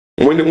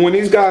When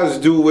these guys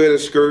do wear the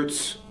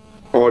skirts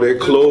or their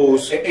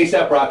clothes,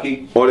 ASAP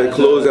Rocky, or their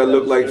clothes that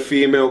look like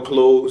female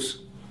clothes,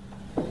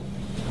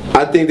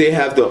 I think they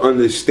have to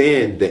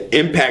understand the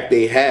impact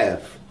they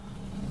have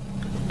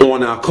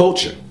on our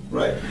culture.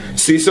 Right.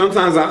 See,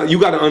 sometimes you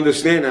got to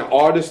understand that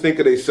artists think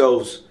of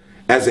themselves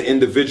as an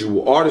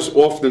individual. Artists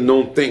often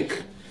don't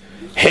think,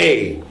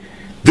 hey,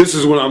 this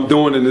is what I'm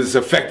doing and it's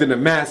affecting the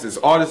masses.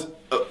 Artists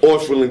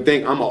often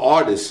think, I'm an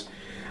artist,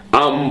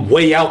 I'm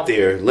way out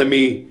there, let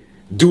me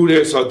do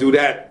this or do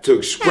that to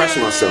express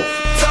myself.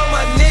 Tell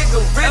my nigga,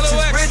 rich is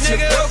rich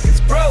and broke is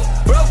broke.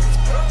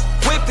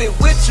 Whip it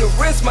with your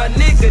wrist, my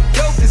nigga,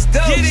 dope is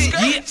dope. Get it,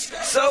 yeah.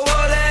 So all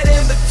that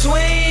in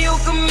between, you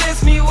can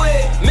miss me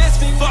with.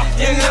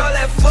 And all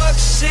that fuck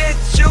shit,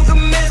 you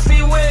can miss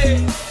me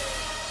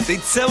with. They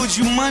told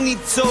you money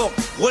talk,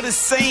 what it's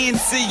saying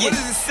to you? What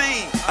is it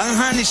saying?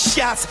 100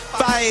 shots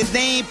fired,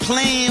 they ain't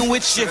playing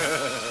with you.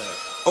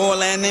 All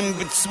that in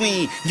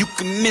between, you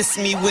can miss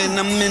me when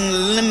I'm in the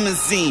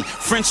limousine.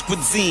 French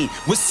cuisine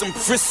with some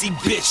prissy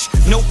bitch,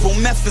 no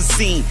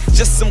promethazine,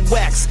 just some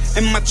wax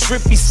and my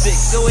trippy stick.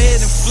 Go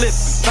ahead and flip.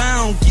 If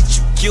I don't get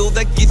you killed,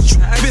 I get you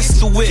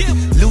pistol whipped.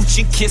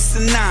 Louch and Kiss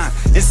and 9,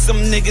 and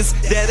some niggas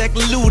that act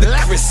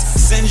ludicrous.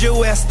 Send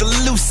your ass to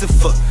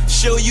Lucifer,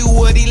 show you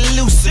what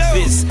elusive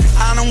is.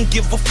 I don't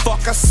give a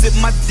fuck, I sit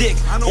my dick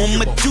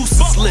on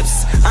Medusa's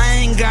lips. I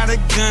ain't got a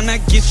gun, I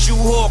get you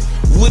off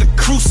with a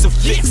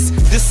crucifix.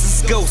 This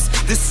is Ghost,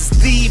 this is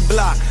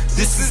D-Block,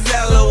 this is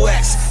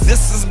LOX,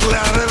 this is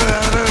blah blah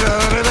blah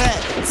blah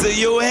blah. So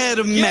your head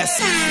a mess.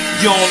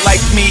 You don't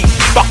like me,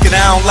 fuck it,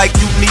 I don't like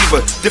you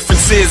neither.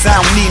 Difference is I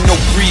don't need no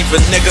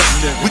griever, nigga.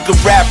 We can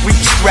rap, we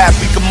can scrap,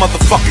 we can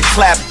motherfucking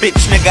clap,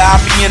 bitch, nigga.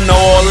 I be into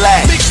all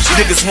that.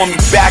 Niggas want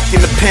me back in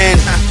the pen,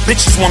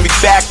 bitches want me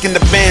back in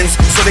the Benz,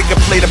 so they can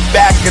play the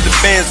back of the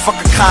Benz. Fuck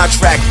a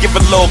contract, give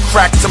a little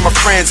crack to my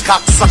friends,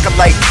 cocksucker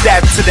like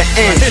that to the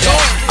end.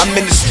 I'm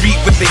in the street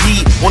with the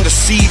heat, on the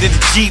seat of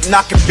the Jeep,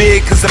 knocking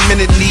big cause I'm in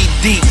it knee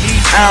deep.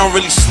 I don't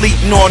really sleep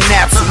nor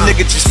nap, so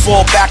nigga just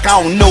fall back, I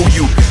don't know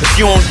you. If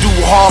you don't do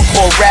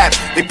hardcore rap,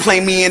 they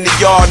play me in the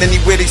yard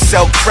anywhere they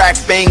sell crack,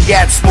 bang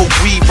gats, smoke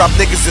weed, rob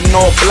niggas in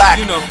all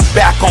black.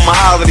 Back on my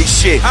holiday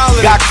shit,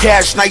 got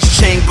cash, nice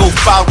chain, go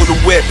follow the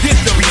whip.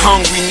 We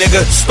hungry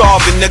nigga,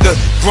 starving nigga,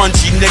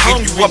 grungy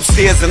nigga. You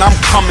upstairs and I'm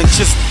coming,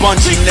 just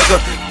bunchy nigga.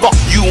 Fuck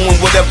you and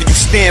whatever you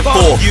stand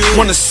for.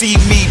 Wanna see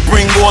me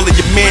bring all of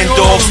your man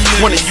dogs?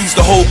 Wanna use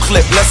the whole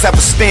clip, let's have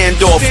a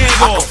standoff.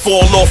 I can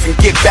fall off and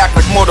get back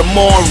like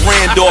Mortimer and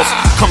Randolph.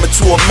 Coming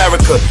to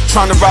America,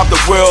 trying to rob the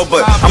world,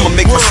 but I'ma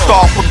make my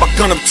star, put my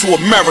gun up to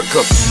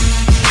America.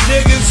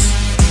 Niggas,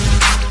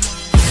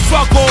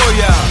 fuck all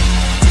y'all.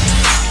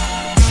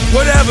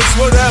 Whatever's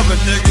whatever,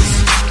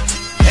 niggas.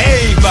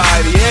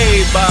 Everybody,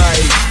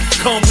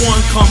 come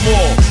one, come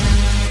all.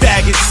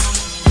 Faggots.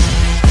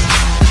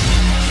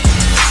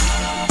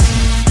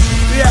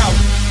 Yeah.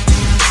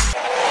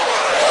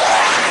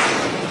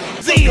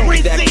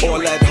 Stack all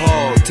that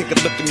hard, take a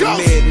look in the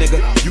mirror, nigga.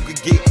 You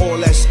could get all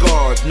that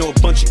scars. Know a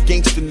bunch of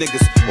gangster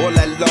niggas, all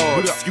that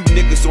large. A few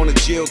niggas on a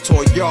jail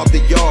tour, yard the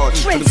yard.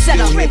 But I'm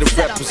still here to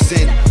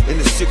represent. In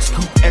a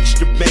 6-coupe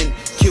extra bend,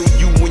 kill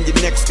you when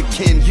you're next to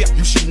kin.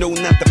 You should know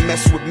not to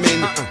mess with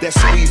men that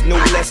squeeze no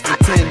less than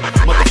 10.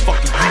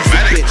 Motherfucker, use a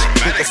bitch,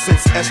 think I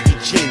sense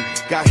estrogen.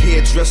 Got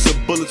hairdresser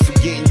bullets for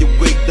getting your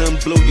wig done.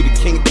 Blow you to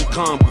kingdom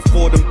come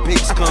before them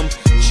pigs come.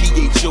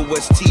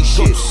 GHOST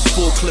shit,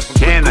 full clip of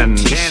Cannon.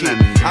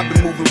 I've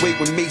been moving weight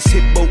when Mace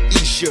hit Bo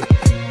Isha.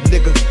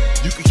 Nigga,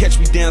 you can catch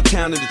me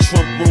downtown in the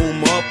Trump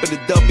room or up in the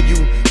W,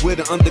 where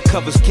the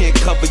undercovers can't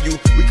cover you.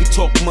 We can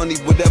talk money,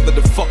 whatever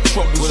the fuck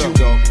troubles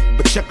you.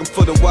 But check them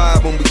for the wire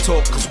when we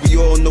talk, cause we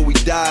all know we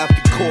die if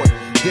we caught.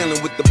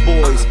 Dealing with the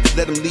boys,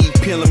 let them leave,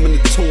 peel them in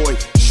the toy.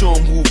 Show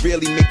them who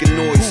really making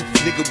noise.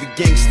 Nigga, we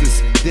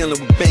gangsters, dealing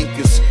with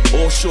bankers.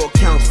 Offshore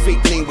accounts,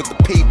 fake name with the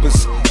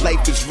papers.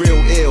 Life is real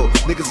ill,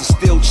 niggas are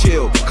still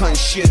chill. Cutting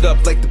shit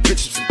up like the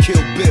bitches from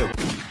Kill Bill.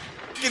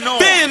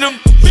 Venom.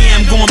 Yeah,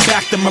 I'm going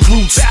back to my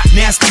roots.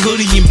 Nasty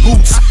hoodie and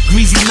boots.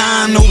 Greasy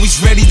 9, always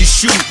ready to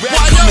shoot.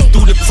 Coming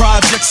through the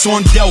projects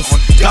on Delph.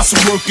 Got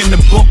some work in the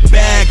book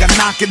bag. I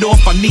knock it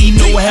off, I need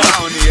no help.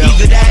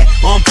 Either that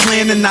or I'm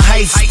planning the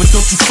heist. But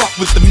don't you fuck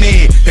with the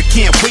man that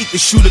can't wait to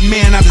shoot a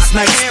man out his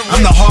night.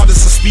 I'm the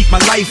hardest to speak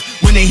my life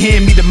when they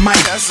hand me the mic.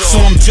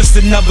 So I'm just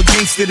another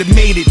gangster that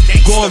made it.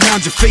 Go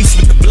around your face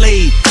with the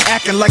blade,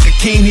 acting like I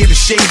came here to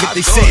shave it.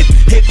 They said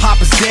hip-hop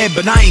is dead,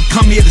 but I ain't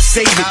come here to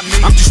save it.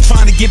 I'm just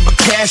trying to get my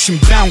cash and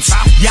bounce.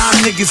 Y'all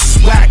niggas is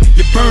whack,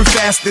 you burn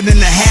faster than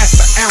a half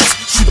an ounce.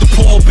 Shoot the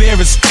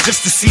pallbearers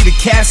just to see the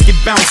casket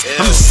bounce.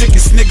 I'm the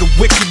sickest nigga,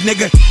 wicked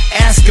nigga,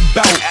 ask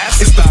about.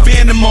 It's the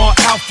Phantom or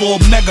Alpha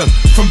Omega.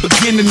 From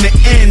beginning to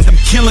end, I'm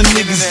killing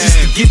niggas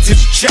just to get to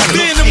the cheddar.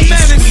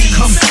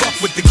 Come fuck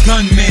with the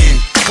gunman.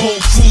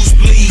 Whole crews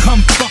bleed.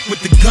 Come fuck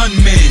with the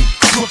gunman.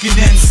 Crooked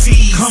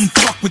MC. Come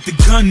fuck with the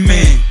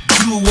gunman.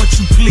 Do what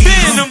you please.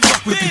 Come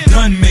fuck with the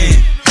gunman.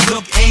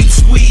 Look, ain't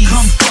squeeze.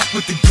 Come fuck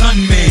with the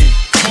gunman.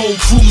 Whole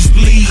crews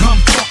bleed. Come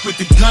fuck with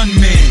the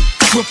gunman.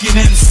 Crooked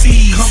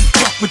MC. Come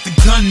fuck with the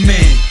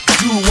gunman.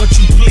 Do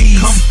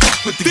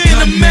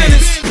a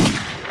menace.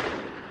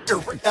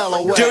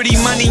 Dirty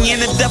money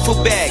in a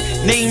duffel bag.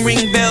 Name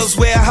ring bells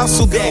where I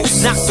hustle that.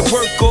 Knock the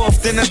work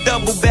off, then I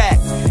double back.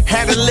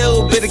 Had a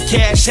little bit of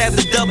cash, had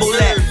to double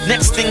that.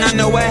 Next thing I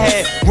know I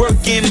had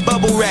work in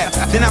bubble wrap.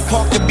 Then I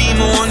parked the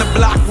Beamer on the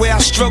block where I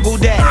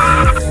struggled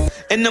at.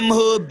 And them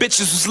hood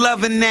bitches was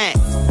loving that.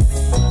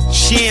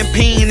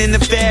 Champagne in the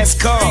fast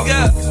car.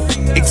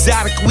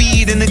 Exotic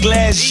weed in a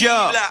glass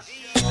jar.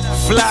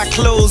 Fly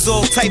clothes,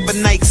 all type of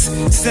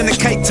Nikes. Send a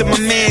kite to my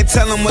man,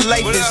 tell him what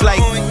life is like.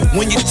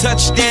 When you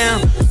touch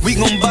down, we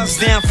gon' bust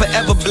down,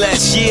 forever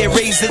blessed. Yeah,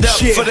 raise it up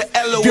for the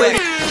LOS.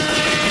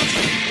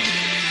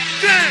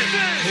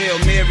 Hail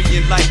Mary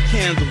and light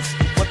candles.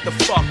 What the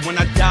fuck, when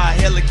I die,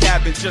 hail a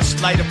cabin,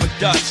 just light up a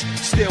Dutch.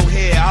 Still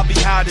here, I'll be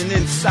hiding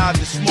inside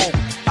the smoke.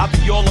 I'll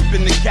be all up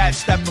in the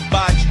cats that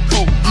provide you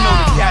coke. You know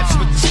the cats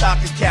with the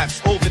stocking caps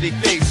over their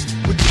face,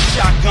 with the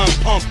shotgun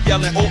pump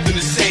yelling open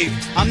the safe.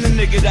 I'm the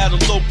nigga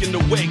that'll loke in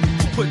the wake,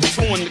 put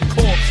two in the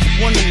corpse,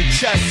 one in the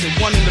chest and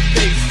one in the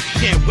face.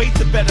 Can't wait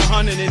to bet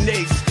 100 and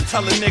ace.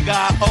 Tell a nigga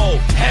I owe,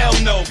 hell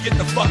no, get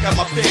the fuck out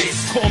my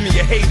face. Call me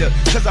a hater,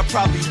 cause I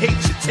probably hate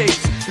your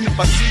taste. And if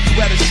I see you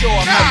at a show,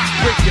 I might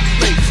break your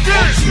plates.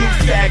 All these new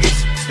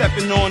faggots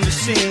stepping on the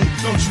scene.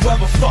 Don't you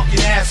ever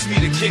fucking ask me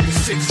to kick a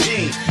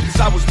 16. Cause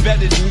I was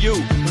better than you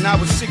when I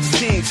was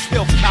 16.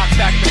 Still knock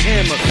back the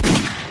hammer.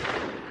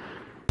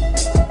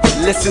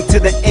 Listen to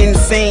the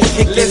insane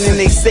kicking, and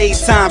they say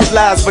time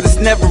flies, but it's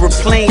never a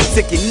plane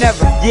ticket.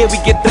 Never. Yeah, we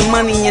get the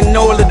money and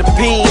all of the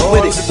pain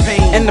with it,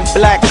 and the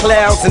black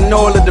clouds and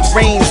all of the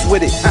rains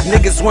with it.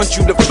 Niggas want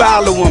you to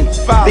follow them.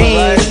 They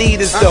ain't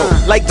leaders though,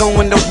 like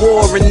going to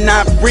war and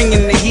not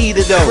bringing the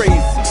heater though.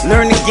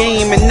 Learn the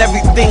game and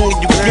everything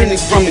you getting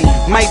from it.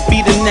 Might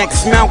be the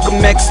next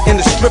Malcolm X in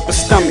the stripper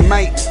stomach.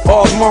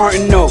 Or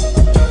Martin though,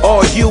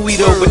 or Huey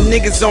though, but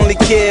niggas only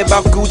care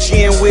about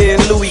Gucci and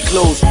wearing Louis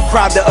clothes.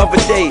 Cried the other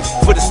day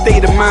for the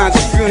state of mind's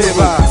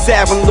funeral.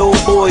 Savin' little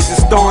boys is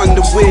starting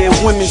to wear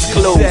women's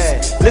clothes.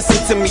 Listen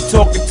to me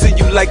talking to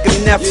you like a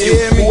nephew.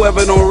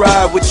 Whoever don't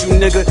ride with you,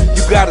 nigga,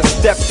 you gotta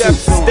step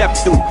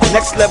through.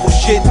 Next level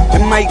shit,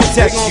 it might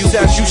test you,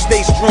 but you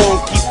stay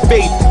strong, keep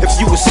faith. If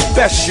you was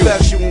special,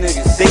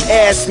 they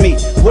ask me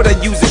what I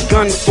use a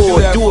gun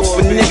for. Do it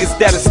for niggas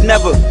that has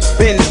never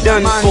been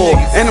done for.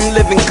 And I'm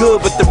living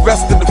good, but the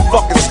rest of the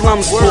fucking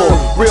slums for.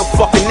 Real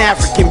fucking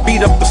African,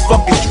 beat up the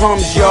fucking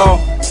drums, y'all.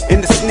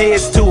 And the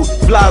snares too,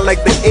 fly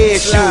like the air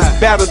shoes.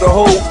 Battle the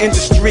whole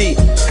industry,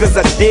 cause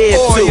I dare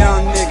to.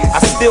 I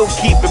still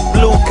keep it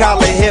blue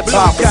collar hip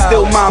hop, and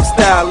still mob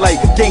style like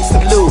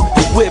Gangsta Lou,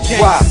 the whip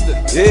wop.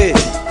 Yeah.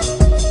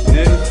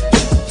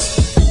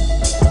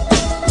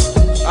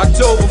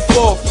 October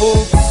 4th,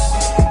 fools.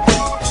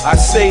 I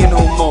say no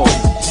more.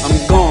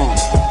 I'm gone.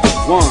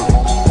 One.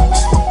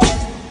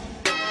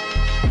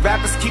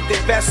 Rappers keep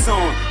their vests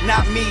on,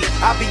 not me.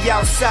 I be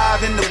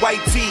outside in the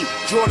white tee,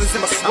 Jordans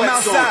in my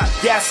sweats on.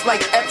 Gas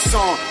like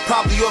Exxon,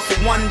 probably off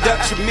of one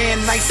Dutch. Your man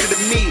nicer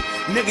than me,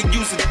 nigga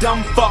use a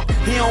dumb fuck.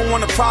 He don't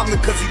want a problem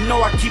cause he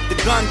know I keep the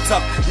gun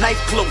tucked. Knife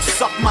close,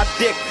 suck my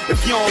dick if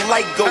you don't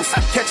like ghosts.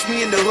 Catch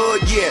me in the hood,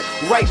 yeah,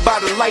 right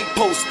by the light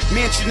post.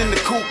 Mansion in the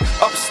coop,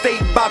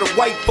 upstate by the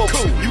white folks.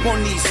 You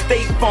gon' need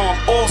State Farm,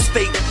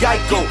 Allstate,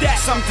 Geico.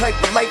 Some type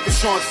of life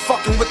insurance,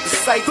 fucking with the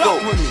psycho.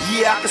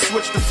 Yeah, I can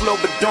switch the flow,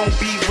 but don't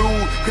be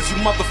rude, cause you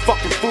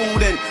motherfucking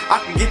food, and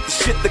I can get the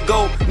shit to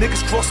go.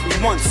 Niggas crossed me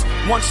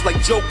once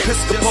like Joe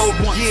Piscopo.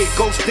 Yeah,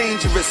 Ghost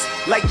dangerous,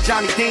 like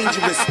Johnny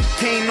Dangerous.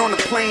 Kane on a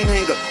plane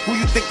hanger, who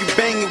you think you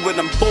banging with?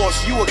 I'm boss,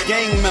 you a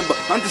gang member,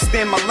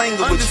 understand my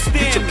language.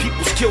 Get your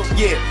peoples killed,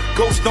 yeah,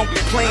 Ghost don't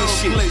be playing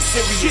shit.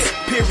 Serious,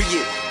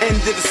 period, end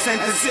of the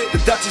sentence.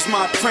 The Dutch is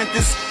my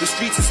apprentice, the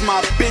streets is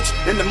my bitch,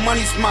 and the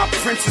money's my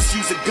princess.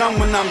 Use a gun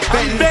when I'm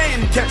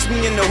banging. Catch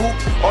me in the hoop,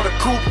 or the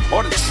coupe,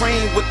 or the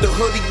train with the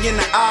hoodie and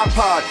the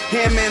iPod.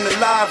 Hammer and the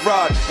live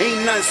rod,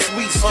 ain't nothing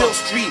sweet, still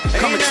street.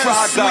 Come and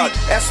try God,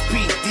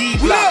 SPD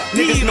block,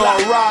 niggas know I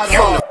ride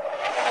hard.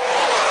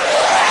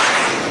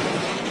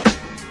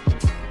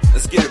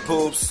 Let's get it,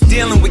 poops.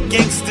 Dealing with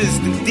gangsters,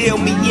 then deal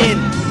me in.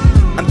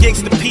 I'm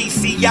gangsta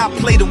PC, I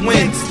play to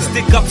win.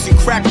 Stick ups and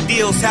crack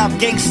deals, how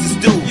gangsters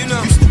do.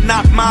 Used to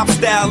knock mob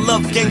style,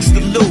 love gangsta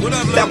Lou.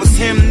 That was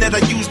him that I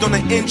used on the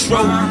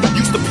intro.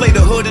 Used to play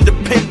the hood of the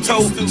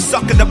Pinto,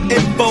 sucking up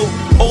info.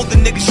 Older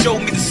niggas showed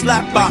me the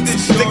slap box.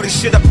 Think the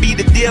shit I be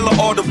the dealer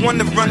or the one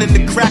that run in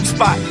the crack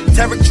spot.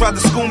 Tarek tried to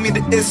school me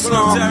to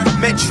Islam.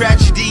 Met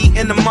tragedy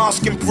in the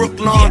mosque in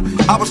Brooklyn.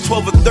 I was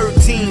 12 or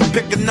 13,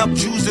 picking up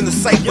Jews in the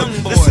cipher.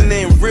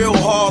 Listening real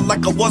hard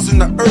like I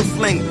wasn't an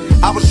earthling.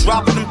 I was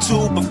dropping them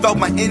too, but felt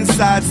my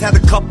insides had a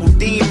couple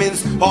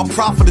demons, all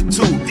profited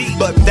too.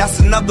 But that's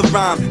another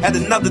rhyme, at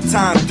another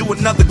time, do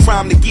another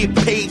crime to get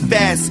paid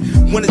fast.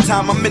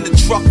 Wintertime, I'm in the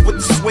truck with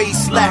the suede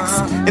slacks.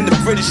 And the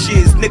British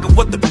is, nigga,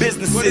 what the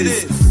business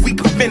is. We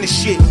can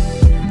finish it,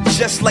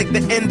 just like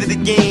the end of the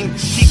game.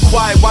 Keep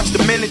quiet, watch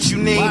the minutes you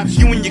name.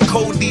 You and your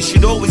codie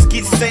should always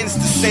get sentenced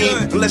the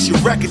same, unless your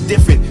record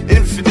different. And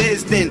if it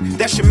is, then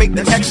that should make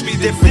the extra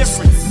difference.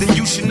 Then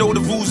you should know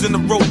the rules in the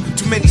rope.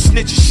 Too many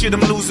snitches, shit,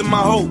 I'm losing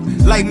my hope.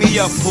 Light me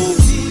up,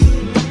 fools.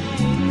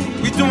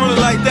 We doing it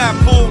like that,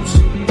 fools.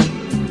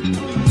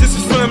 This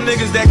is for them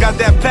niggas that got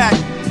that pack.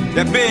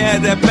 That been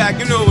had that pack,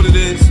 you know what it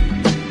is.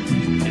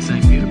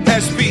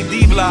 SP,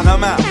 D-Block,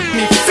 I'm out.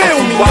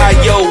 Why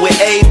yo with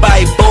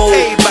everybody bold?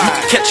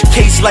 Catch a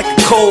case like a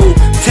cold.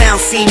 Town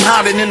seem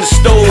hotter than the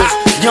stove.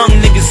 Young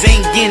niggas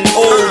ain't getting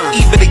old.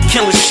 Even the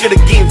killing shit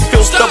are getting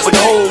filled up with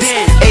hoes.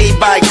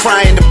 Everybody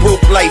crying the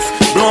broke life.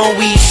 Blowing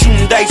weed,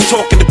 shooting dice,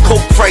 talking the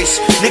coke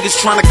price. Niggas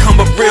trying to come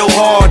up real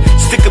hard.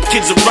 Stick up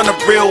kids that run up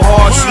real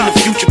hard. Seen the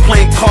future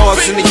playing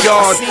cards in the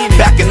yard.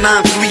 Back in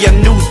 9-3 I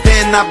knew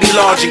then I'd be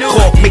large and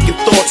caught making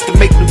thoughts to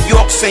make New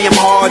York say I'm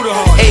hard.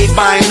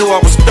 Everybody knew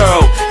I was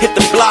thorough. Hit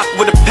the block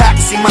with a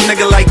pack, see my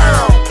nigga like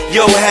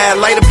yo, had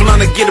light a blunt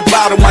or get a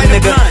bottle, my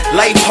nigga.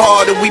 Life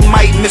hard and we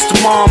might miss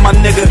tomorrow, my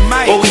nigga.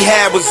 All we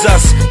had was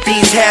us,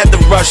 these had to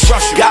rush.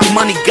 Got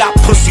money, got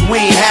pussy, we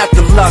ain't had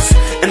to lust.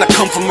 And I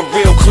come from a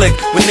real clique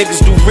when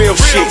niggas do real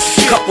shit.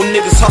 Couple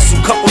niggas hustle,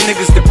 couple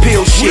niggas that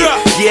peel shit.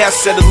 Yeah, I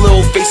said a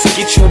little face to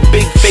get you a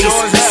big face.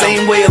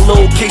 Same way a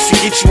little case to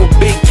get you a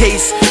big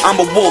case. I'm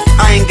a wolf,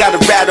 I ain't got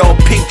a rat or a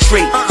pink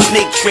trait.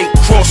 Snake trait,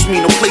 cross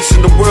me, no place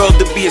in the world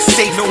to be a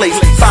safe place.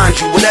 Find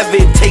you, whatever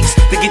it takes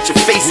to get your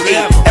face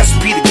ate.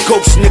 SP the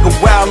ghost nigga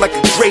wild like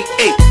a great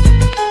ape.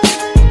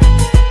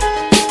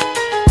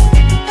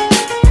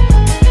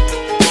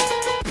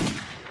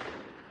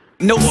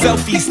 No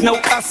selfies, no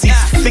ussies.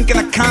 Thinking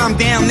I calm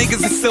down,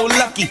 niggas are so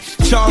lucky.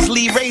 Charles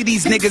Lee Ray,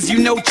 these niggas, you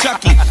know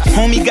Chucky.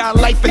 Homie got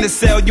life in the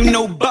cell, you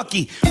know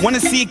Bucky. Wanna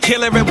see a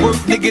killer at work,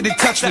 nigga, to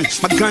touch me.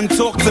 My gun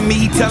talk to me,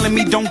 he telling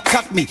me don't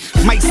cut me.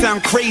 Might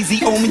sound crazy,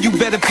 oh man, you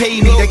better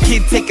pay me. That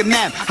kid take a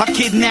nap, I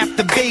kidnap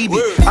the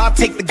baby. I'll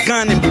take the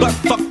gun and butt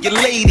fuck your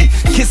lady.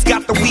 Kiss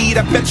got the weed,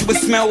 I bet you it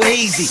smell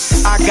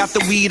hazy. I got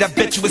the weed, I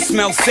bet you it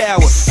smell sour.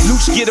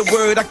 Louch get a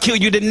word, I kill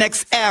you the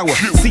next hour.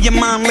 See your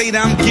mom later,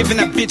 I'm giving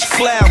that bitch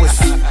flowers.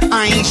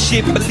 I ain't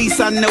shit, but at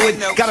least I know it.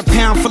 Got a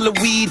pound full of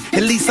weed,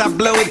 at least I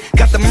blow it.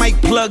 Got the mic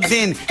plugged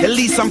in, at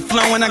least I'm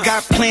flowing. I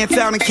got plants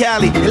out in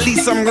Cali, at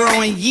least I'm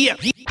growing. Yeah,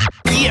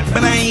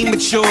 but I ain't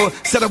mature.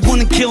 Said I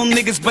wanna kill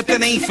niggas, but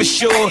that ain't for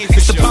sure.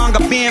 It's a bonga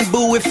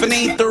bamboo if it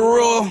ain't the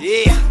raw.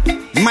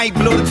 Might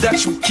blow the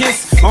Dutch with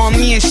kiss. On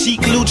me and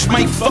Sheek Louch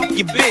might fuck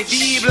your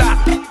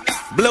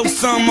bitch. Blow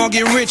some or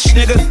get rich,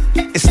 nigga.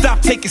 And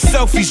stop taking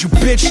selfies, you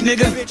bitch,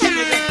 nigga.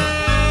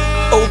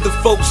 Older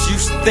folks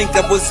used to think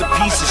I was a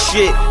piece of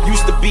shit.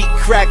 Used to beat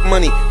crack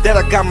money, that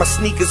I got my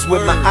sneakers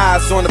with my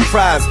eyes on the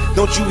prize.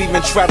 Don't you even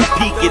try to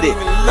peek at it.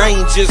 I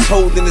ain't just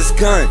holding this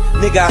gun,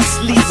 nigga, I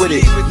sleep with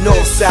it.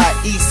 North side,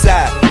 east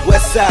side,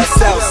 west side,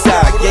 south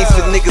side.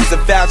 Gangsta niggas a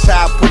vouch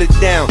how I put it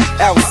down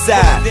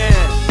outside.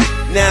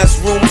 Now it's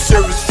room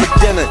service for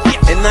dinner,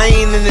 and I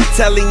ain't in the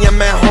telly,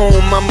 I'm at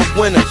home, I'm a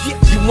winner.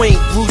 You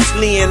ain't Bruce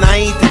Lee and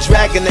I ain't the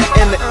dragon that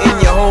enter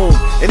in your home.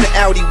 In the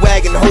Audi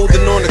wagon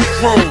holding on the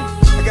chrome.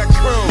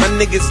 My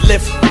niggas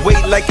lift weight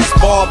like it's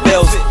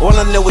barbells. All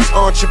I know is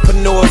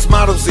entrepreneurs,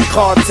 models and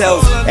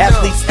cartels.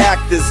 Athletes,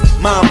 actors,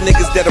 mom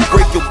niggas that'll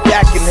break your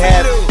back in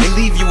half and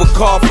leave you a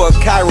call for a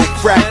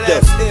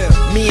chiropractor.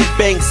 Me and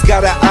Banks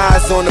got our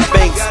eyes on the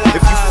banks.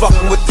 If you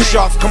fucking with the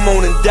sharks, come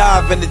on and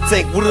dive in the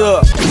tank. What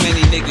up?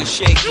 Many niggas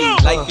shaky,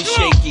 life is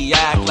shaky. I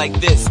act like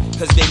this,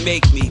 cause they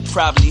make me,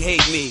 probably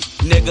hate me,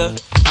 nigga.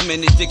 I'm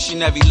in the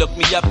dictionary, look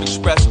me up,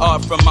 express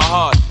art from my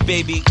heart.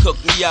 Baby, cook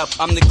me up,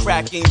 I'm the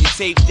crack in your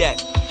tape deck.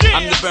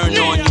 I'm the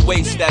burner on your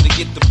waist that'll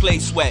get the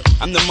place wet.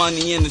 I'm the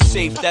money in the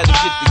safe that'll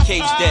get the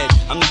cage dead.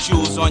 I'm the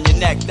jewels on your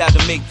neck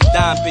that'll make the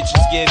dime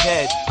bitches give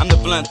head. I'm the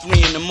blunt 3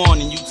 in the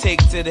morning you take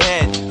to the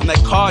head. I'm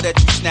that car that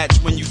you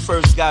snatched when you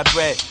first got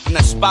bread. I'm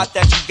that spot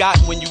that you got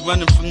when you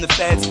running from the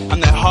feds. I'm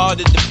that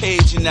heart of the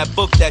page in that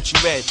book that you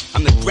read.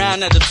 I'm the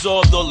ground that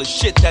absorbed all the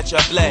shit that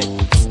y'all bled.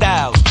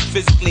 Styles,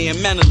 physically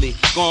and mentally,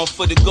 going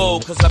for the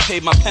gold cause I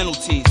paid my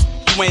penalties.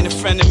 You ain't a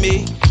friend of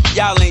me,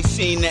 y'all ain't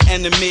seen the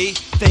enemy.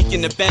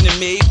 Thinking the bend of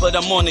me, but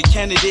I'm on the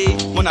Kennedy.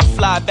 When I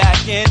fly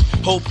back in,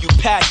 hope you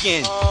pack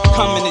in.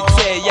 Coming to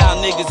tear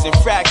y'all niggas in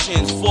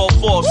fractions.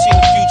 4-4, see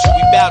the future,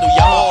 we battle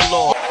y'all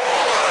all off.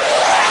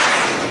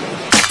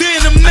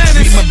 I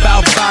dream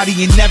about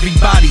body and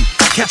everybody.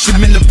 Catch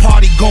him in the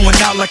party, going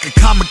out like a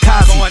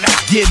kamikaze.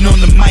 Getting on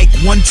the mic,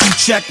 1-2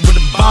 check with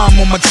a bomb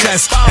on my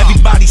chest.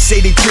 Everybody say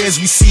they prayers,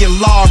 we see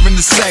Allah in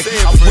the sect.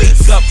 I wake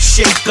up,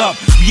 shake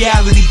up,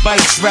 reality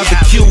bites. Rather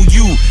kill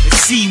you and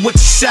see what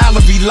your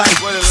salary like.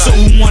 So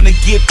who wanna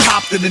get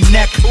popped in the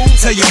neck?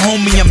 Tell your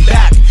homie I'm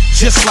back,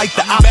 just like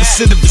the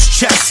opposite of his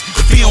chest.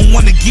 If he don't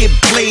wanna get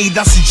played,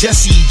 I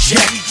suggest he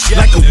eject.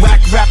 Like a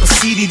whack rapper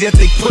CD that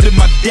they put in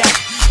my deck.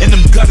 And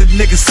them gutted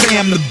niggas say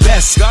I'm the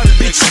best.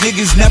 Bitch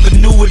niggas never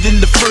knew it in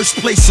the first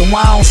place, so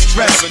I don't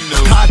stress.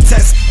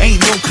 Contest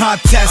ain't no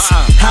contest.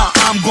 How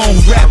I'm gon'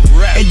 rap,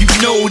 and you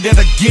know that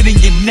I get in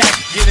your neck.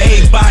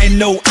 Everybody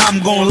know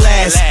I'm gon'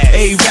 last.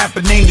 A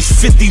rapper name is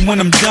 50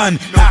 when I'm done.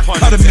 I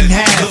cut him in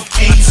half.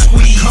 Ain't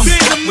squeeze. Come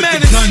fuck with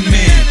the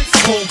gunman.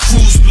 Whole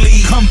crews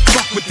bleed. Come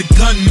fuck with the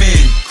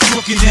gunman.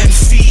 Crooked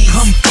MC.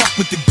 Come fuck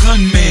with the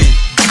gunman.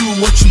 Do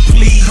what you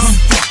please. Come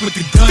fuck with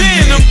the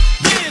gunman.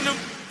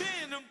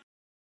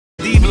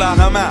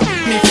 I'm out.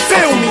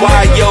 Feel me,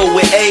 why yo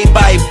with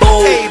everybody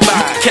bold. You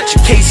can catch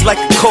a case like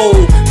a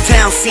cold.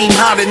 Town seem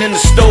hotter than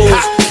the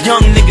stoves.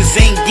 Young niggas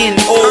ain't getting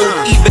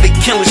old. Even the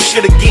killing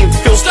shit are getting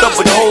filled up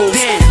with hoes.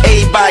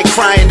 Everybody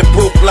crying the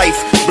broke life.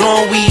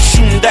 Blowing weed,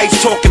 shooting dice,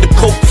 talking the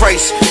coke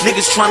price.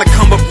 Niggas trying to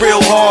come up real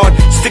hard.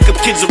 Stick up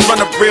kids that run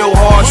up real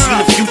hard. Seen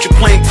the future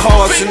playing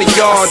cards in the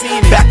yard.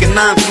 Back in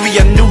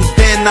 9-3 I knew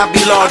then I'd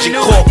be large and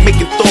caught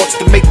making thoughts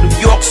to make New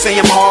York say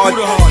I'm hard.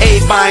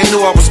 Everybody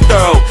knew I was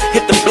thorough.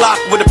 Hit the block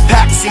with a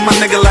pack, see my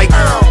nigga like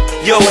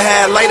yo,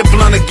 had light a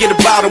blunt or get a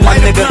bottle, my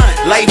nigga.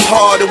 Life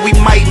hard and we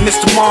might miss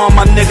tomorrow,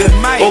 my nigga.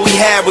 All we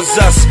had was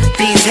us,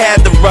 these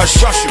had to rush.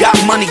 Got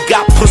money,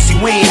 got pussy,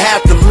 we ain't had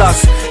to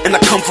lust. And I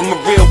come from a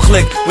real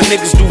clique when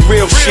niggas do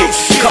real shit.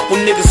 Couple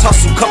niggas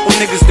hustle, couple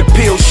niggas that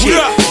peel shit.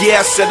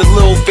 Yeah, I said a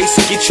little face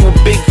to get you a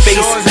big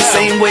face.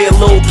 Same way a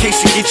little case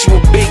to get you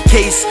a big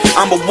case.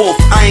 I'm a wolf,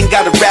 I ain't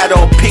got a rat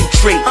or a pig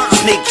trait.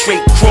 Snake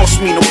trait, cross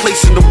me, no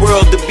place in the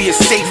world to be a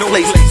safe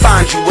place.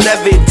 Find you,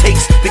 whatever it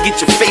takes to get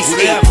your face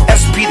ate.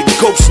 SP the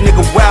ghost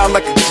nigga wild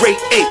like a great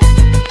ape.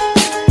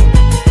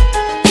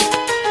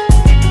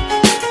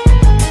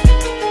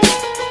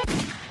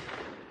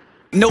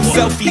 No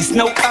selfies,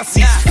 no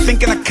ussies.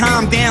 Thinking I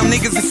calm down,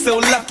 niggas are so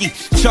lucky.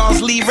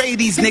 Charles Lee Ray,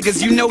 these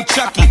niggas, you know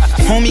Chucky.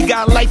 Homie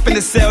got life in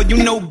the cell, you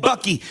know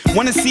Bucky.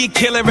 Wanna see a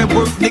killer at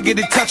work, nigga,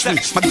 to touch me.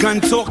 My gun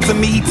talk to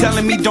me, he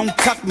telling me don't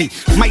cut me.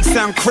 Might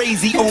sound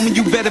crazy, oh man,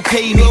 you better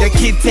pay me. That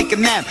kid take a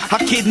nap, I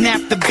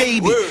kidnap the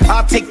baby.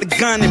 I'll take the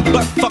gun and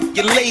butt fuck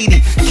your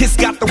lady. Kiss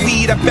got the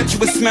weed, I bet you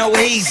it smell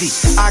hazy.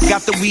 I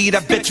got the weed,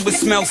 I bet you it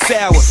smell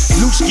sour.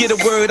 Louch get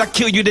a word, I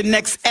kill you the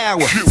next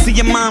hour. See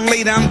your mom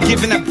later, I'm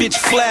giving that bitch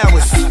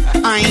flowers.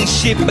 I ain't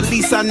shit, but at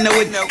least I know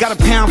it. Got a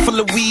pound full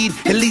of weed,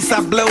 at least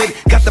I blow it.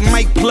 Got the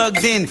mic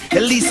plugged in,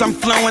 at least I'm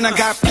flowing. I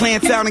got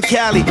plants out in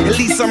Cali, at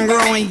least I'm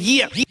growing.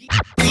 Yeah,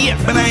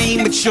 but I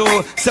ain't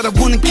mature. Said I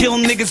wouldn't kill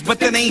niggas, but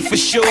that ain't for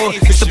sure.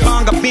 It's the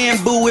bonga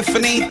bamboo if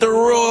it ain't the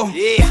raw.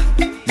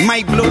 Yeah,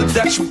 might blow the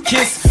Dutch with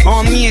kiss.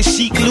 On me and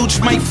Sheek Louch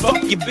might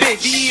fuck your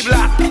bitch.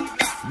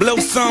 Blow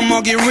some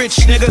or get rich,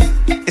 nigga.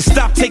 And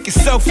stop taking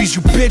selfies,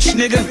 you bitch,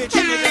 nigga.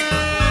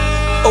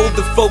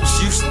 Older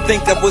folks used to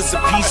think I was a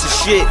piece of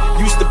shit.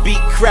 Used to beat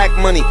crack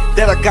money.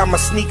 That I got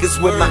my sneakers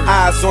with my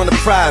eyes on the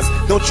prize.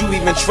 Don't you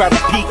even try to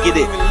peek at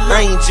it.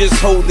 I ain't just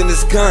holding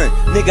this gun,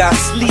 nigga, I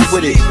sleep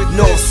with it.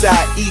 North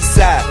side, east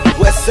side,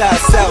 west side,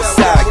 south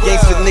side.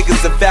 Gangsta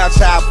niggas that vouch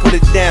how I put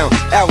it down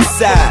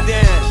outside.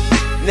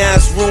 Now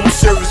it's room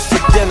service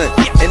for dinner.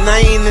 And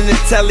I ain't in the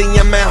telly,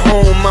 I'm at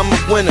home, I'm a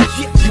winner.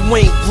 You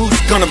ain't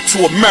Bruce Gun up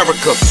to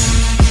America.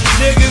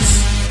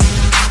 Niggas,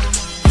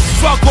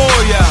 fuck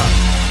all y'all.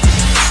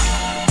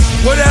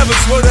 Whatever,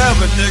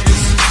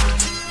 niggas.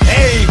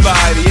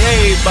 Everybody.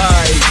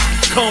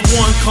 Come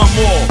one, come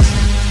all.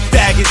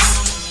 Faggots.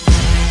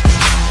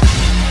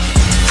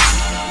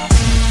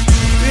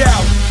 We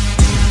out.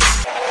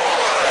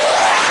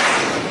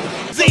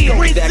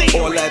 That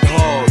all that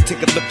hard.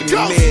 Take a look in the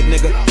mirror,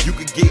 nigga. You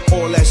could get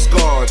all that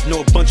scars.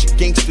 Know a bunch of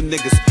gangster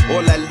niggas,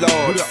 all that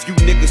large. Few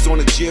niggas on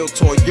a jail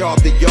tour,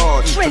 yard to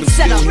yard. But I'm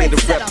still here to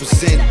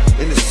represent.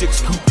 In the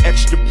 6 coupe,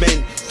 extra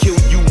men. Kill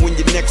you when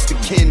you're next to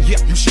kin.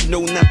 You should know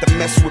not to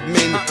mess with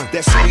men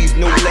that squeeze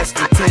no less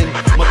than 10.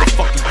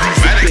 Motherfucker, use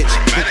a bitch.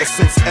 Think I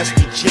sense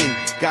estrogen.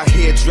 Got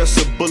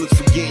hairdresser bullets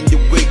for getting your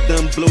wig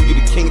done. Blow you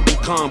to kingdom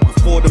come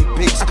before them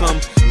pigs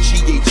come.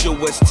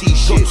 GHOST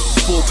shit.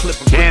 Full clip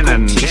of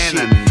Cannon.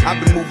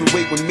 I've been moving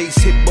weight when Mace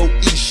hit Bo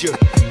Isha.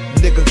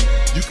 Nigga,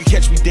 you can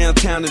catch me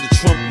downtown in the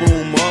Trump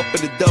room or up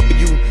in the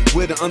W,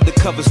 where the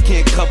undercovers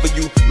can't cover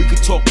you. We can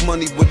talk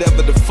money,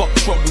 whatever the fuck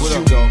troubles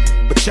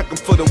you. But check them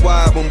for the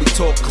wire when we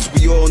talk, cause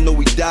we all know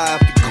we die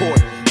if we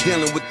caught.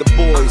 Dealing with the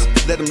boys,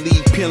 let them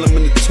leave, peel them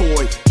in the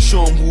toy.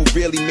 Show them who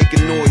really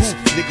making noise.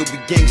 Nigga, we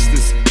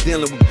gangsters,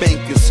 dealing with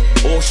bankers.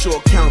 Offshore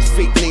accounts,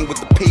 fake name with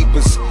the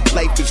papers.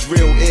 Life is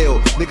real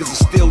ill, niggas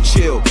are still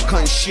chill.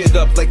 Cutting shit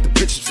up like the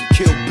bitches from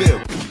Kill Bill.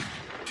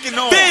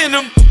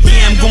 Venom.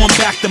 Yeah, I'm going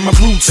back to my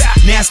roots.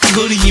 Nasty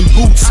hoodie and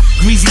boots.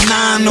 Greasy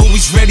 9,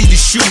 always ready to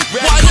shoot.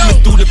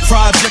 Coming through the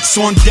projects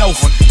on Delph.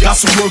 Got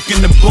some work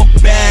in the book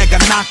bag. I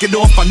knock it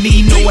off, I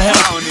need no help.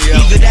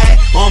 Either that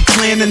or I'm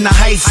planning the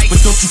heist.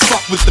 But don't you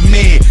fuck with the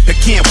man that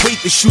can't wait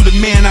to shoot a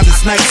man out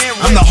his night.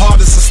 I'm the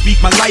hardest to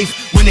speak my life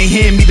when they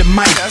hand me the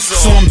mic.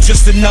 So I'm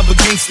just another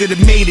gangster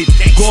that made it.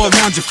 Go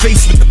around your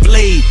face with the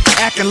blade,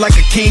 acting like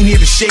I came here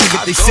to shave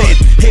it. They said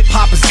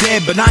hip-hop is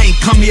dead, but I ain't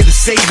come here to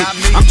save it.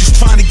 I'm just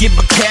trying to get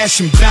my cash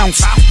and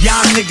bounce.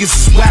 Y'all niggas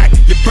is whack,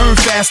 you burn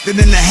faster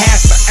than a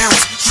half an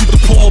ounce. Shoot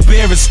the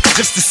pallbearers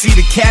just to see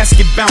the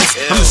casket bounce.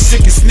 I'm the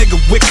sickest nigga,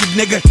 wicked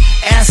nigga,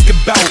 ask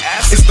about.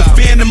 It's the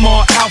Phantom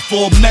or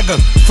Alpha Omega.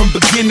 From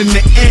beginning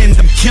to end,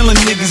 I'm killing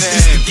niggas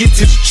just to get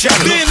to the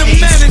cheddar.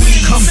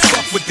 Come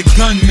fuck with the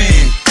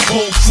gunman,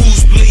 whole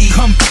crews bleed.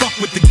 Come fuck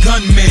with the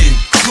gunman,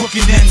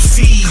 crooked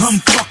MC.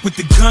 Come fuck with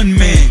the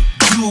gunman,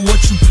 do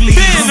what you please.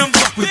 Come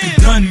fuck with the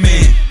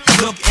gunman,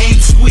 look ain't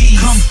squeeze.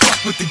 Come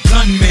fuck with the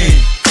gunman,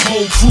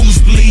 whole crews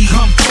bleed.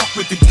 Come fuck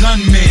with the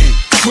gunman,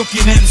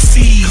 crooked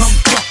MC. Come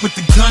fuck with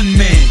the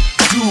gunman,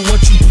 do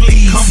what you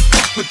please.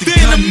 with the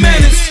gun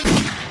menace.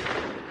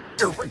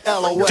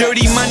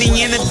 Dirty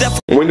money in the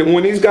depth.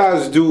 When these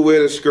guys do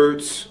wear the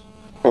skirts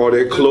or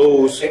their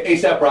clothes,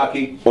 ASAP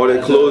Rocky, or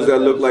their clothes that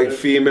look like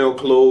female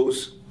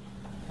clothes,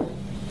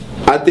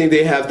 I think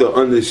they have to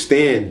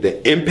understand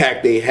the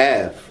impact they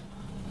have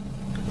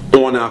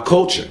on our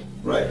culture.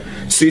 right?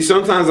 See,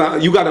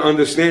 sometimes you got to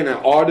understand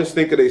that artists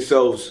think of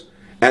themselves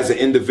as an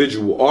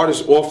individual.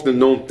 Artists often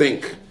don't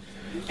think,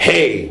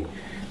 hey,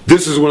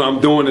 this is what I'm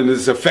doing and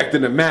it's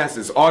affecting the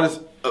masses.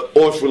 Artists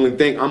often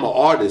think, I'm an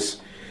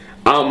artist,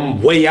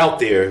 I'm way out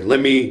there, let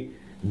me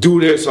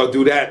do this or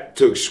do that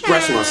to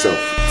express myself.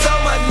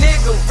 Tell my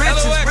nigga,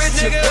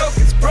 rich is broke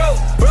is broke.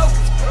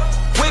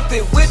 Whip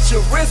it with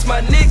your wrist,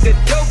 my nigga,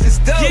 dope is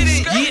dope.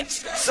 Yeah.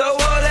 So all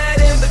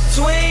that in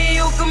between,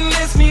 you can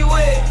miss me with.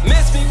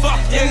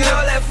 And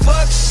all that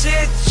fuck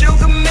shit, you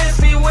can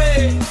miss me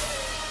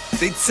with.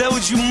 They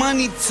told you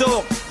money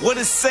talk, what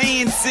it's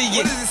saying to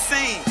you? What is it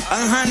saying?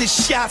 100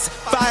 shots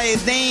fired,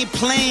 they ain't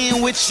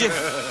playing with you.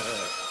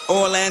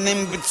 All that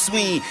in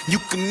between, you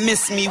can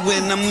miss me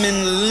when I'm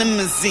in the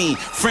limousine.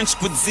 French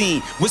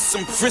cuisine with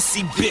some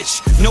prissy bitch,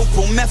 no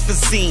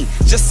promethazine,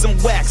 just some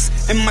wax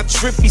and my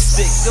trippy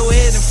stick. Go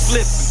ahead and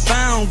flip. If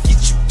I don't get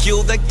you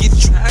killed, I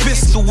get you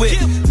pistol whipped.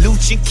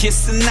 Louch and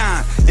Kiss and 9,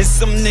 and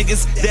some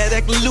niggas that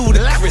act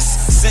ludicrous.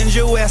 Send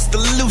your ass to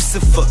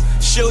Lucifer,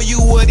 show you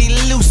what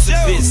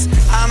elusive is.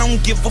 I don't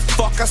give a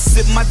fuck, I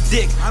sit my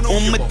dick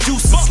on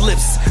Medusa's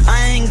lips. I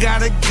ain't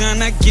got a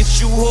gun, I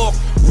get you off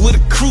with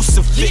a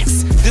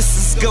crucifix. This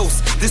is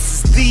Ghost,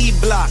 this is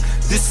D-Block,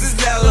 this is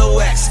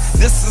LOX,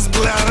 this is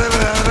blah blah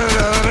blah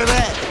blah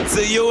blah. So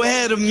your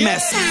head a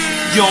mess.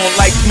 You don't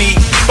like me,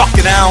 fuck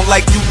it, I don't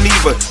like you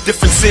neither.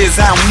 Difference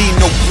is I don't need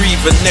no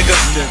breather, nigga.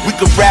 We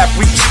can rap,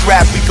 we can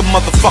scrap, we can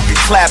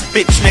motherfucking clap,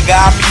 bitch, nigga.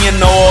 I be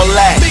into all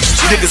that.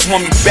 Niggas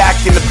want me back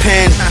in the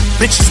pen,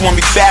 bitches want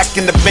me back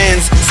in the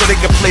Benz, so they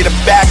can play the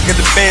back of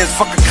the Benz.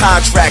 Fuck a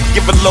contract,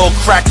 give a little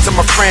crack to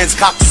my friends,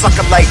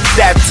 cocksucker like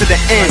that to the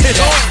end.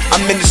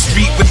 I'm in the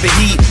street with the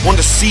heat, on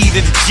the seat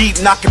of the Jeep,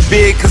 knocking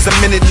big cause I'm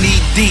in it knee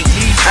deep.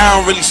 I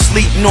don't really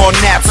sleep nor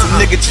nap, so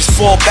nigga just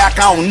fall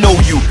back, I don't know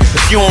you.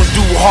 If you don't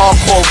do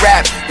hardcore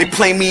rap, they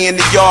play me in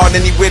the yard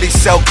anywhere they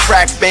sell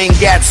crack, bang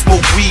gats,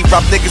 smoke weed,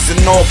 rob niggas in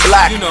all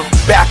black.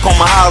 Back on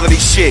my holiday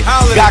shit,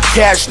 got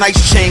cash, nice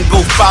chain, go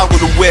follow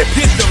the whip.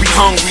 Be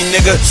hungry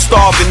nigga,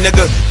 starving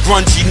nigga,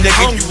 grungy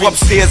nigga, you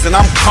upstairs and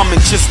I'm coming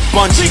just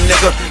bungee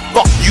nigga.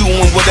 Fuck you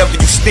and whatever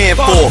you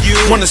stand for.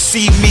 Wanna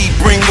see me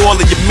bring all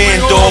of your man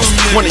dogs,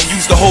 wanna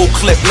use the whole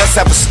clip, let's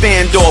have a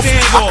standoff.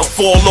 I can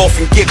fall off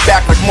and get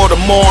back like more than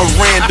more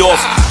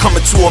Randolph.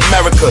 Coming to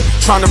America,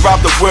 trying to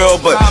rob the world,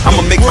 but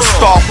I'ma make a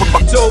start with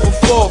my October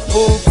 4th,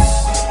 fools.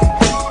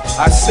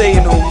 I say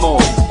no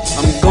more.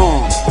 I'm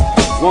gone.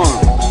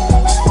 One.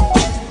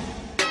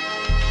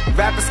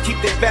 Rappers keep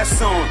their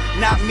vests on,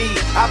 not me.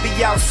 I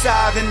be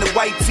outside in the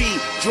white tee,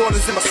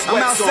 Jordans in my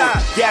sweats on.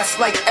 Gas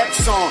like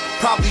Exxon,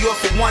 probably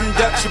off of one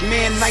Dutch. Your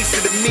man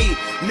nicer than me,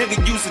 nigga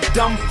use a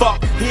dumb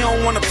fuck. He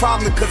don't want a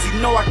problem cause he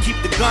know I keep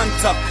the gun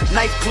tough.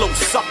 Knife close,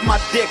 suck my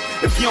dick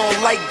if you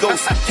don't like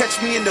ghosts.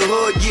 Catch me in the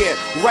hood, yeah,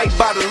 right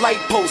by the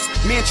light post.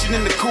 Mansion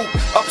in the coop,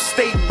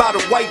 upstate by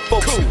the white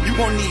folks. You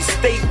gon' need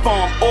State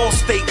Farm,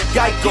 Allstate,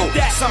 Geico,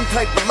 some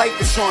type of life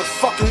insurance,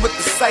 fucking with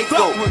the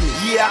psycho.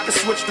 Yeah, I can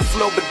switch the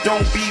flow, but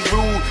don't be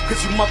rude,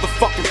 cause you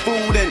motherfucking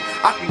food and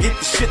I can get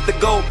the shit to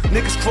go.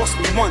 Niggas cross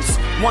me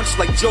once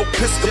like Joe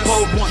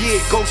Piscopo. Yeah,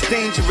 Ghost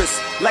dangerous,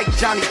 like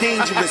Johnny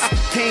Dangerous.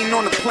 Kane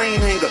on a plane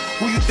hanger,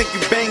 who you think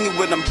you banging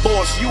with? I'm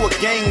boss, you a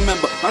gang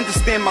member,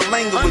 understand my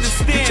language.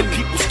 Get your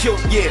peoples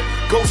killed, yeah,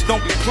 Ghost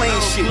don't be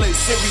playing shit.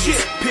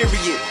 Serious,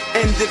 period,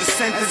 end of the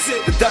sentence.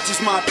 The Dutch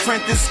is my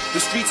apprentice, the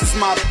streets is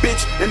my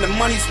bitch, and the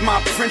money's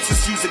my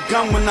princess. Use a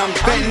gun when I'm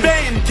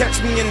bending.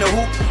 Catch me in the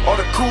hoop, or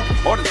the coupe,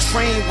 or the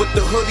train with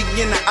the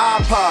hoodie in the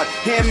iPod.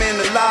 Handman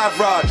the live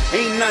rod,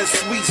 ain't nothing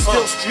sweet,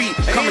 still street.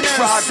 Come and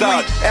try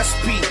God,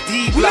 SP,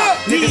 D-Block,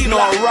 niggas know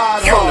I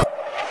ride hard.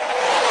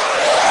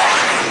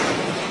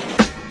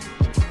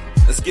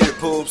 Let's get it,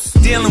 poops.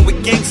 Dealing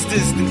with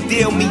gangsters, then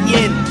deal me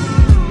in.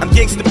 I'm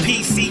gangsta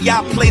PC,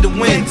 I play to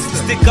win.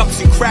 Stick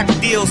ups and crack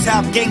deals,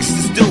 how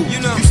gangsters do.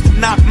 Used to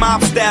knock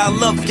mob style,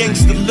 love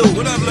gangsta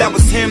loot. That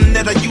was him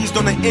that I used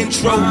on the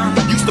intro.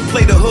 Used to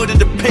play the hood of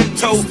the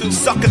Pinto,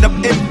 sucking up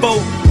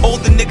info.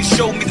 Older niggas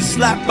showed me the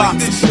slap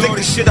box.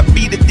 Thinking shit I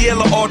be the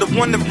dealer or the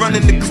one that run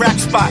in the crack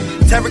spot.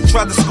 Tarek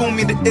tried to school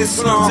me to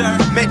Islam.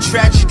 Met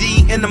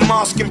tragedy in the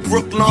mosque in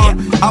Brooklyn.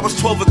 I was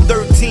 12 or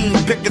 13,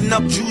 picking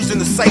up Jews in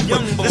the cypher.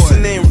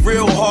 Listening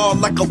real hard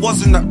like I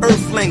wasn't an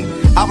earthling.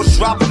 I was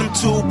dropping them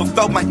too, but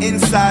felt my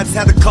insides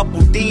had a couple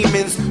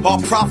demons,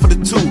 all profit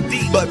or two.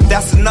 But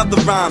that's another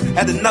rhyme,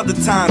 at another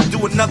time,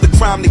 do another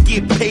crime to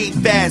get paid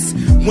fast.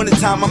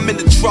 Wintertime, I'm in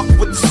the truck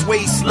with the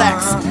suede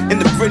slacks.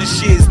 And the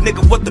British is,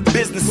 nigga, what the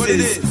business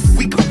is.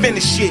 We can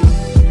finish it.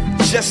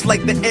 just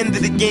like the end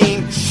of the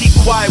game. Keep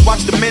quiet,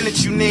 watch the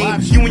minutes you name.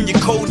 You and your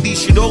code D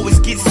should always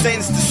get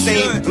sentenced the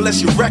same,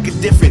 unless your record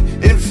different.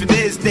 And if it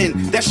is,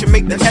 then that should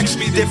make the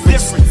extra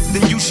difference.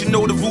 Then you should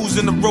know the rules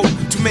in the rope.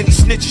 Too many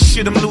snitches,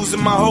 shit, I'm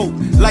losing my hope.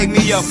 Light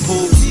me up,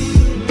 Pools.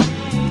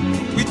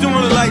 We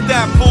doing it like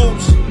that,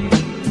 Pools.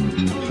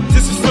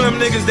 This is for them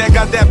niggas that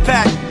got that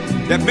pack.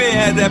 That band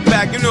had that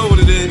pack, you know what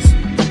it is.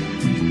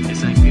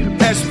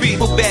 SP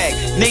bag,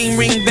 name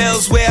ring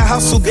bells where I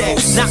hustled at.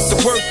 Knocked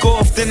the work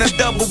off, then I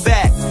double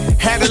back.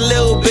 Had a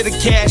little bit of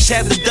cash,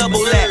 had to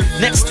double that.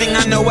 Next thing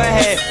I know I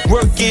had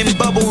work in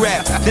bubble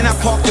wrap. Then I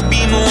parked the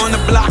Beamer on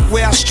the block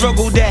where I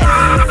struggled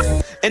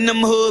at. And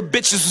them hood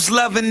bitches was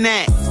loving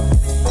that.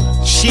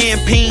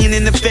 Champagne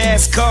in the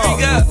fast car,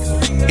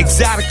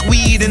 exotic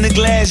weed in the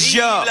glass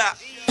jar.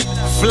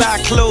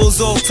 Fly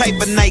clothes, all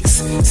type of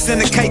nights.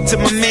 Send a kite to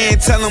my man,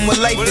 tell him what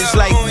life is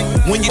like.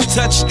 When you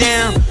touch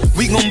down,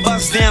 we gon'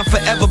 bust down,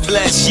 forever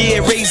blessed. Yeah,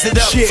 raise it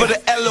up for the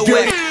LOX.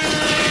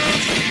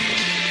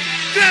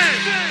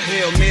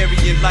 Hail Mary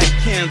and light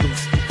candles.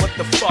 What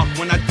the fuck,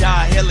 when I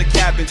die, hail a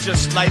cabin,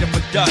 just light up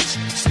a Dutch.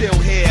 Still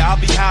here, I'll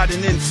be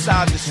hiding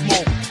inside the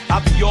smoke.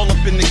 I'll be all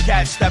up in the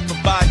cats that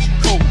provide you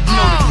coke. You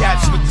know the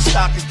cats with the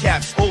stocking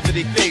caps over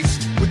their face,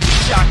 with the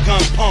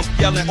shotgun pump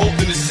yelling,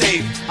 open the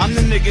safe. I'm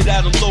the nigga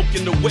that'll loke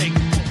in the wake,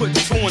 put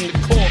two in the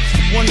corpse,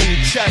 one in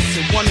the chest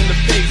and one in the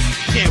face.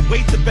 Can't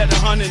wait to bet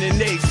 100 and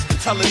ace.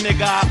 Tell a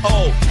nigga I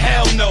owe,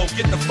 hell no,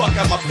 get the fuck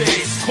out my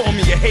face. Call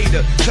me a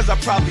hater, cause I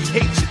probably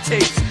hate your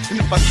taste.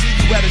 And if I see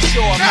you at a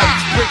show, I might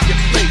break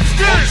your face.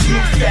 All these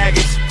new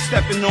faggots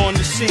stepping on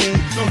the scene.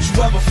 Don't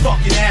you ever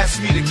fucking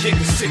ask me to kick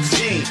a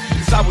 16,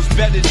 cause I was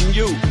better than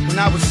you when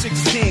I was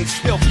 16.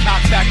 Still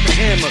cock back the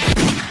hammer.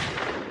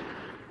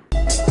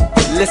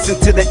 Listen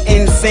to the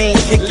insane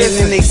kicking,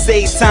 and they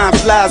say time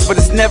flies, but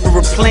it's never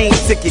a plane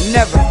ticket.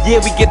 Never. Yeah,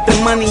 we get the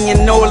money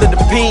and all of the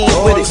pain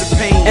with it,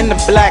 and the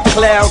black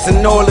clouds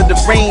and all of the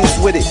rains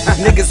with it.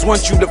 Niggas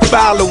want you to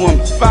follow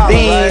them.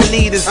 They ain't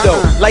leaders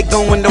though, like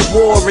going to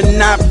war and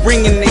not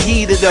bringing the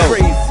heater though.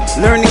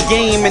 Learn the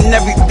game and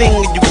everything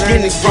that you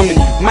getting from it.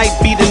 Might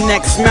be the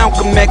next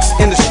Malcolm X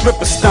in a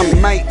stripper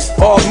stomach.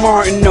 All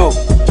Martin though.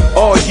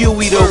 All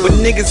Huey though, but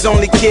niggas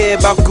only care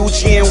about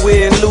Gucci and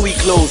wearing Louis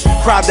clothes.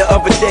 Cried the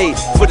other day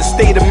for the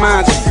state of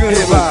mind's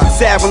funeral.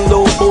 Sad when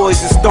little boys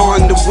are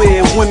starting to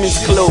wear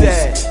women's clothes.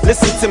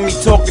 Listen to me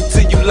talking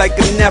to you like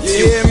a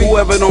nephew.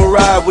 Whoever don't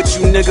ride with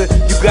you, nigga,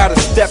 you gotta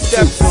step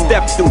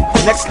through.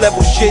 Next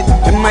level shit,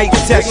 it might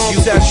test you,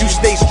 but you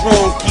stay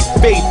strong, keep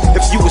faith.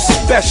 If you was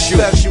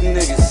special,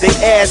 they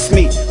ask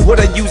me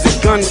what I use a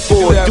gun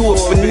for. Do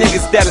it for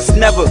niggas that has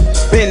never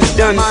been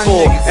done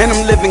for. And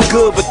I'm living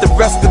good, but the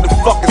rest of the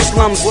fucking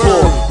slums for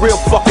real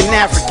fucking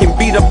African,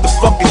 beat up the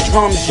fucking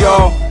drums,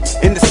 y'all.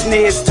 And the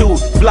snares too,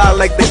 fly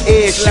like the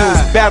air shoes.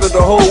 Battle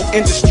the whole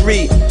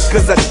industry,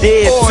 cause I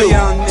dare to.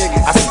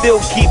 I still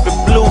keep it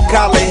blue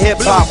collar hip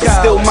hop, but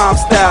still mob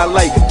style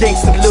like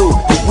Gangsta Lou,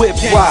 the whip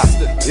wop.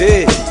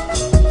 Yeah.